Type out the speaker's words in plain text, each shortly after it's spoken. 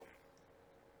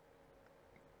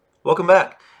Welcome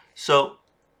back. So,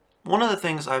 one of the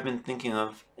things I've been thinking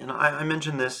of, and I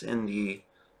mentioned this in the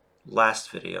last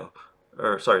video,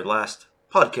 or sorry, last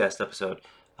podcast episode.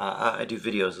 I do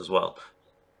videos as well.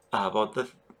 About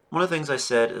one of the things I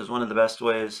said is one of the best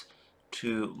ways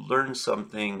to learn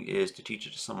something is to teach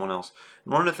it to someone else.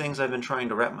 And one of the things I've been trying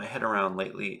to wrap my head around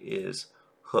lately is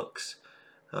hooks.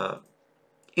 Uh,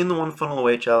 in the One Funnel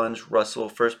Away challenge, Russell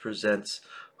first presents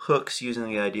hooks using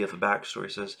the idea of a backstory.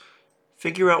 He says,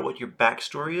 figure out what your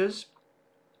backstory is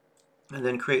and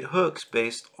then create hooks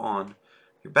based on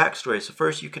your backstory. So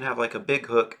first you can have like a big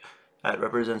hook that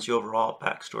represents your overall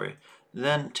backstory.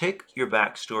 Then take your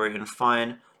backstory and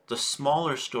find the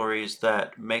smaller stories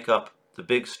that make up the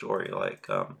big story.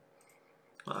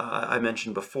 I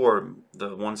mentioned before,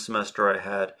 the one semester I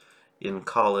had in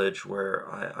college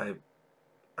where I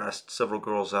asked several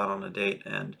girls out on a date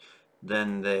and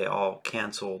then they all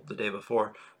canceled the day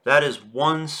before. That is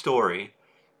one story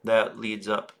that leads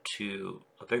up to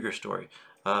a bigger story.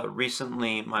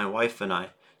 Recently, my wife and I,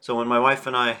 so when my wife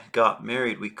and I got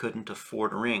married, we couldn't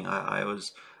afford a ring. I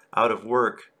was out of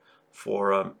work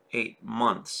for 8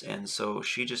 months, and so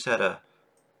she just had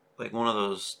like one of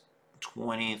those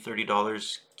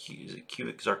 $20-$30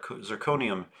 cubic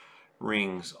zirconium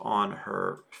rings on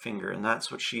her finger, and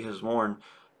that's what she has worn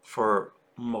for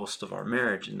most of our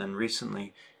marriage. And then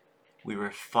recently, we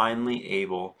were finally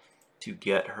able to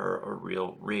get her a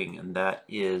real ring, and that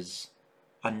is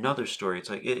another story. It's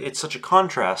like it's such a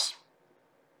contrast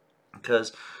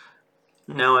because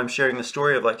now I'm sharing the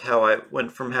story of like how I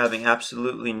went from having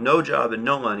absolutely no job and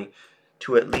no money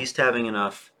to at least having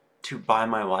enough to buy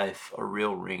my wife a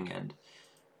real ring, and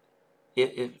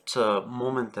it's a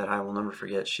moment that I will never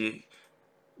forget.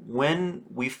 When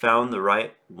we found the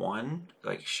right one,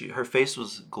 like her face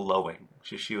was glowing.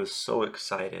 She was so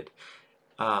excited,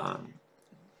 um,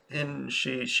 and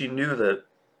she knew that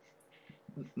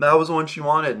that was the one she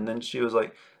wanted. And then she was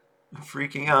like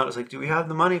freaking out. It's like, do we have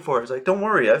the money for it? It's like, don't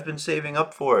worry, I've been saving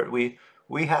up for it.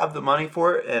 We have the money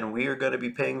for it, and we are going to be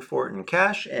paying for it in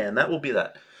cash, and that will be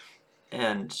that.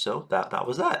 And so that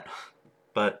was that.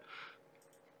 But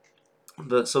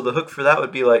the hook for that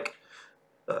would be like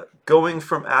going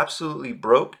from absolutely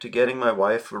broke to getting my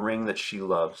wife a ring that she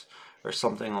loves, or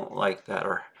something like that.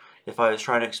 Or if I was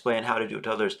trying to explain how to do it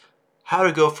to others, how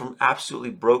to go from absolutely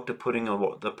broke to putting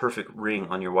the perfect ring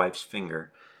on your wife's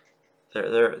finger.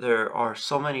 There are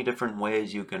so many different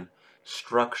ways you can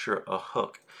structure a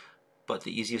hook, but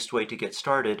the easiest way to get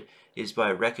started is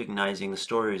by recognizing the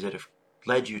stories that have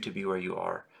led you to be where you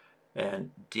are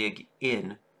and dig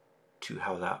in to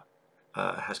how that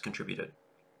has contributed.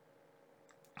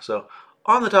 So,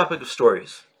 on the topic of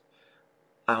stories,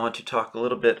 I want to talk a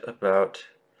little bit about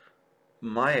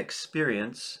my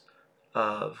experience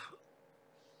of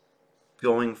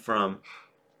going from,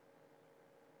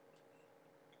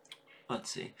 let's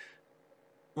see,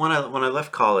 when I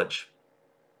left college,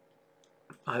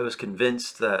 I was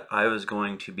convinced that I was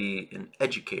going to be an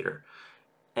educator,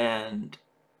 and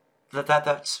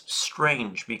that's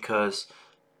strange because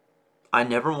I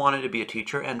never wanted to be a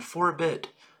teacher, and for a bit,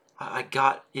 I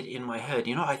got it in my head.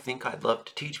 I think I'd love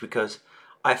to teach because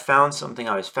I found something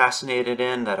I was fascinated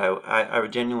in that I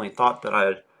genuinely thought that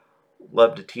I'd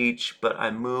love to teach, but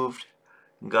I moved,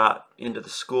 got into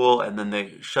the school, and then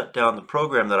they shut down the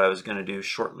program that I was going to do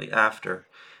shortly after.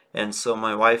 And so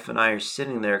my wife and I are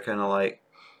sitting there kind of like,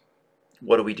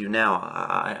 what do we do now?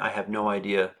 I have no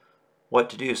idea what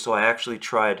to do. So I actually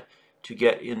tried to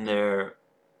get in there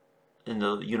in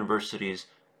the university's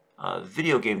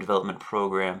video game development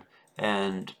program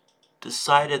and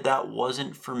decided that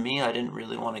wasn't for me. I didn't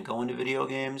really want to go into video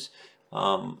games.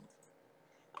 Um,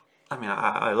 I mean,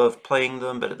 I love playing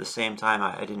them, but at the same time,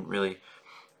 I didn't really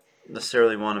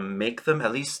necessarily want to make them.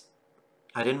 At least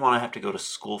I didn't want to have to go to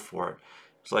school for it.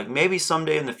 It's like maybe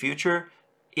someday in the future,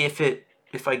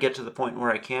 if I get to the point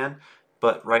where I can,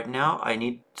 but right now I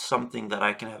need something that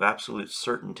I can have absolute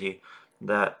certainty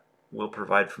that will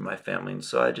provide for my family. And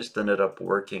so I just ended up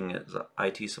working as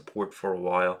IT support for a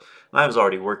while. And I was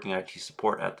already working IT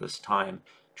support at this time,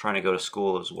 trying to go to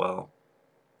school as well.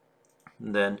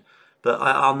 And then, but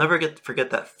I'll never forget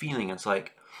that feeling. It's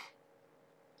like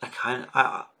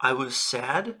I was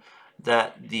sad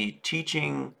that the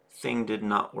teaching thing did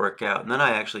not work out. And then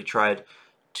I actually tried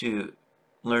to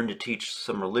learn to teach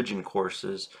some religion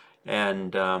courses,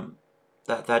 and that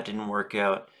didn't work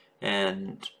out.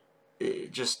 And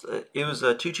it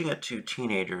was teaching it to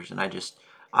teenagers, and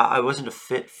I wasn't a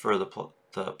fit for the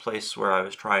place where I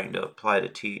was trying to apply to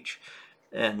teach,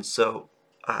 and so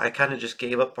I kind of just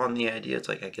gave up on the idea. It's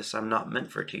like I guess I'm not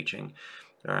meant for teaching.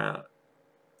 Uh,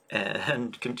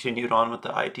 and continued on with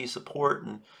the IT support.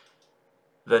 And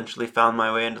eventually found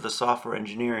my way into the software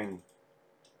engineering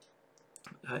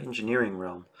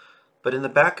realm. But in the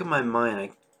back of my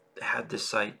mind, I had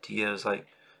this idea. I was like,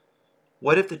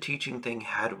 what if the teaching thing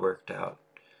had worked out?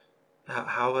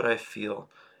 How would I feel?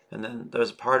 And then there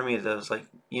was a part of me that was like,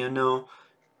 you'll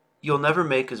never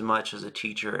make as much as a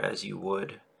teacher as you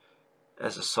would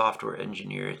as a software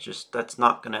engineer. It's just, that's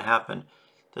not going to happen.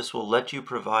 This will let you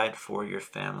provide for your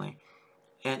family.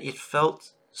 And it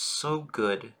felt so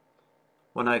good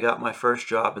when I got my first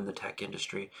job in the tech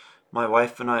industry. My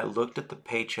wife and I looked at the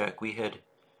paycheck.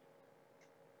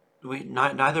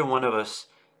 Neither one of us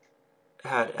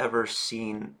had ever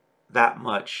seen that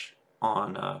much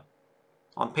on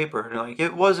paper. And like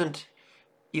it wasn't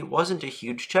a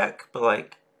huge check, but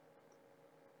like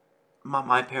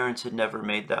my parents had never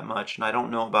made that much, and I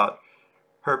don't know about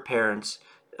her parents.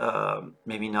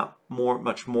 Maybe not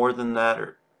much more than that,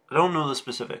 or I don't know the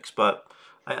specifics, but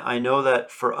I know that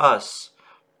for us,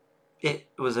 it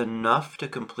was enough to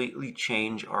completely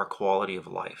change our quality of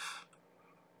life.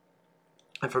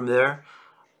 And from there,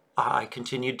 I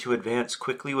continued to advance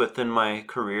quickly within my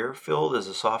career field as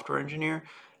a software engineer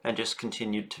and just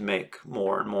continued to make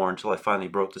more and more until I finally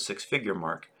broke the six-figure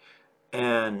mark.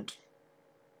 And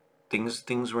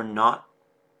things were not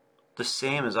the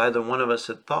same as either one of us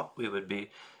had thought we would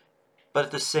be. But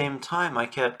at the same time, I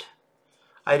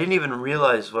didn't even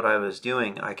realize what I was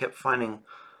doing. I kept finding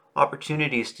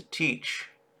opportunities to teach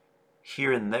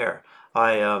here and there.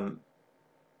 I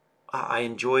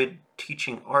enjoyed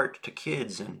teaching art to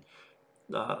kids, and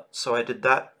so I did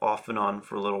that off and on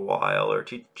for a little while, or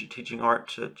teaching art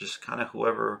to just kind of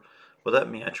whoever would let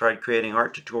me. I tried creating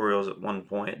art tutorials at one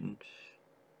point, and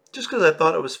just because I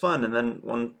thought it was fun. And then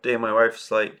one day my wife's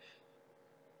like,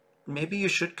 maybe you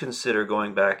should consider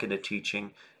going back into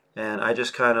teaching. And I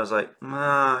just kind of was like,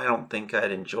 nah, I don't think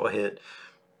I'd enjoy it.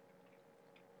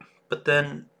 But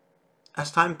then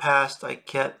as time passed, I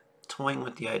kept toying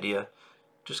with the idea,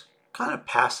 just kind of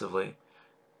passively.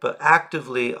 But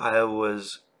actively, I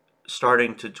was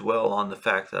starting to dwell on the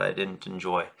fact that I didn't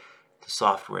enjoy the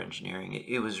software engineering.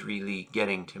 It was really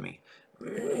getting to me.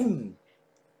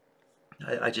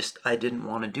 I didn't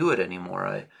want to do it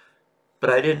anymore. But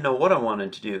I didn't know what I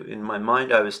wanted to do. In my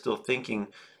mind, I was still thinking,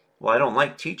 well, I don't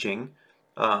like teaching.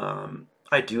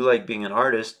 I do like being an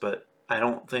artist, but I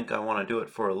don't think I want to do it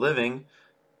for a living.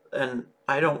 And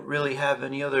I don't really have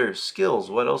any other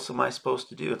skills. What else am I supposed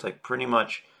to do? It's like pretty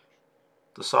much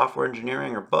the software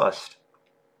engineering or bust.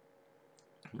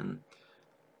 And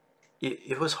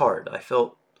it was hard. I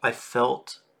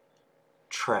felt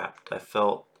trapped. I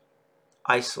felt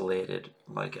isolated.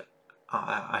 Like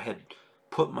I had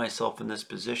put myself in this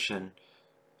position,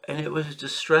 and it was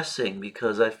distressing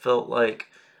because I felt like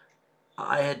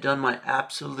I had done my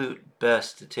absolute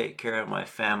best to take care of my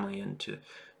family and to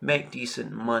make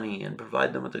decent money and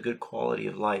provide them with a good quality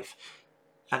of life.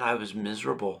 And I was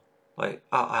miserable. Like,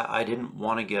 I didn't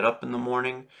want to get up in the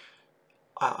morning.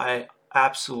 I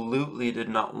absolutely did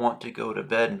not want to go to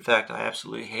bed. In fact, I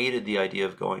absolutely hated the idea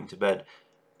of going to bed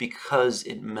because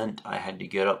it meant I had to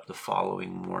get up the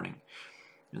following morning.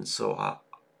 And so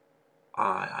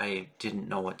I didn't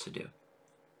know what to do.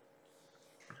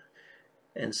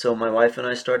 And so my wife and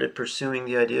I started pursuing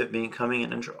the idea of becoming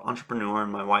an entrepreneur,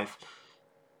 and my wife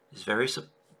is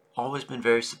always been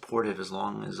very supportive as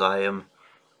long as I am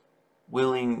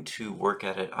willing to work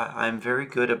at it. I'm very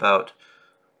good about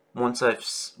once I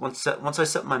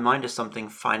set my mind to something,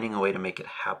 finding a way to make it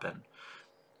happen.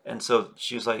 And so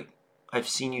she was like, I've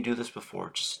seen you do this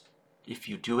before. Just if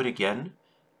you do it again,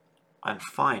 I'm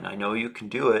fine. I know you can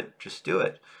do it. Just do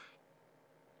it.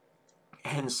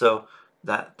 And so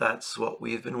that's what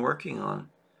we've been working on.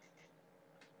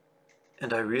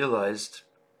 And I realized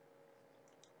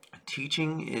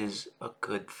teaching is a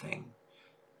good thing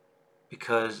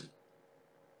because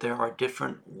there are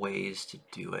different ways to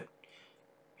do it.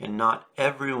 And not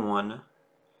everyone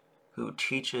who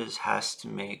teaches has to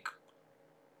make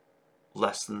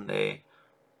less than they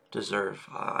deserve.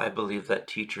 I believe that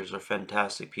teachers are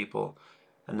fantastic people,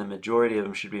 and the majority of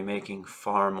them should be making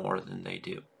far more than they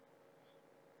do.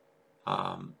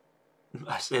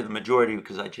 I say the majority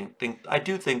because I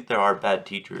do think there are bad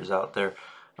teachers out there,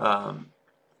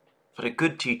 but a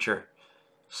good teacher,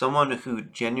 someone who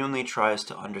genuinely tries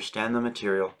to understand the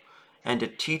material and to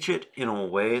teach it in a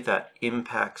way that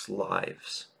impacts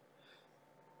lives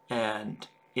and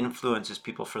influences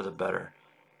people for the better,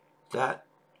 that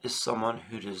is someone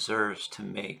who deserves to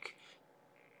make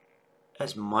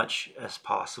as much as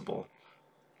possible.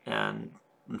 And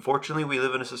unfortunately, we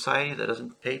live in a society that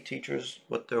doesn't pay teachers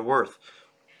what they're worth.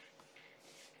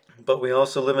 But we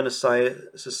also live in a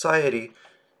society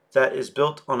that is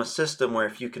built on a system where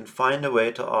if you can find a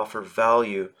way to offer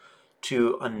value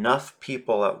to enough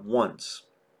people at once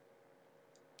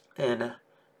and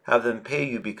have them pay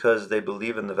you because they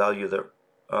believe in the value that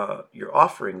you're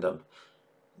offering them,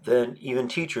 then even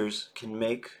teachers can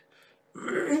make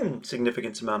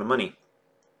significant amount of money.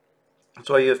 That's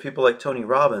why you have people like Tony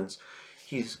Robbins.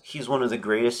 He's one of the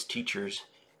greatest teachers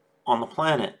on the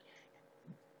planet,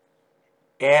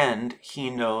 and he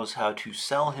knows how to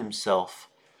sell himself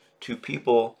to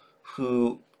people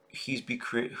who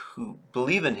who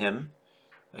believe in him.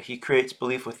 He creates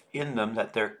belief within them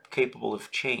that they're capable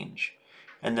of change,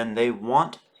 and then they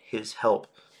want his help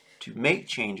to make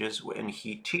changes when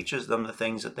he teaches them the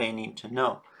things that they need to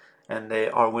know, and they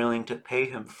are willing to pay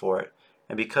him for it.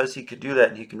 And because he can do that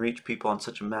and he can reach people on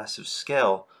such a massive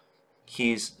scale,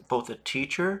 he's both a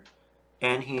teacher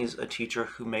and he's a teacher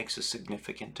who makes a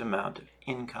significant amount of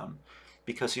income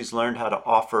because he's learned how to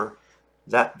offer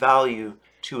that value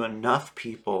to enough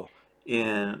people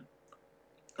in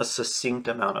a succinct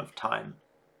amount of time.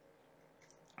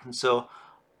 And so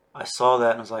I saw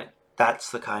that and I was like, that's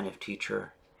the kind of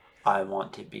teacher I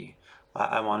want to be.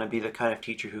 I want to be the kind of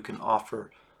teacher who can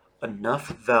offer enough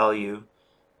value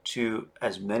to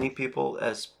as many people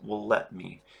as will let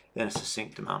me in a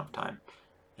succinct amount of time.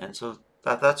 And so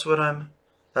that's what I'm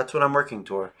working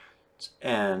toward.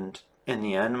 And in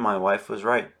the end, my wife was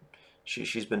right.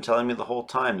 She's been telling me the whole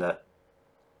time that,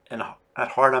 and at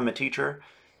heart, I'm a teacher,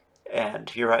 and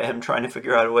here I am trying to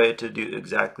figure out a way to do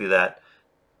exactly that,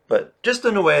 but just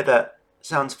in a way that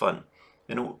sounds fun,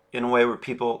 in a way where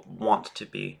people want to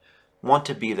be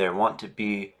there, want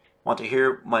to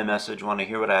hear my message, want to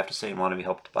hear what I have to say, and want to be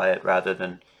helped by it, rather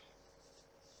than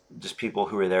just people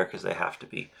who are there because they have to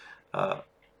be.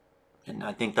 And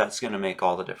I think that's going to make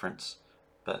all the difference.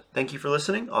 But thank you for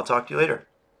listening. I'll talk to you later.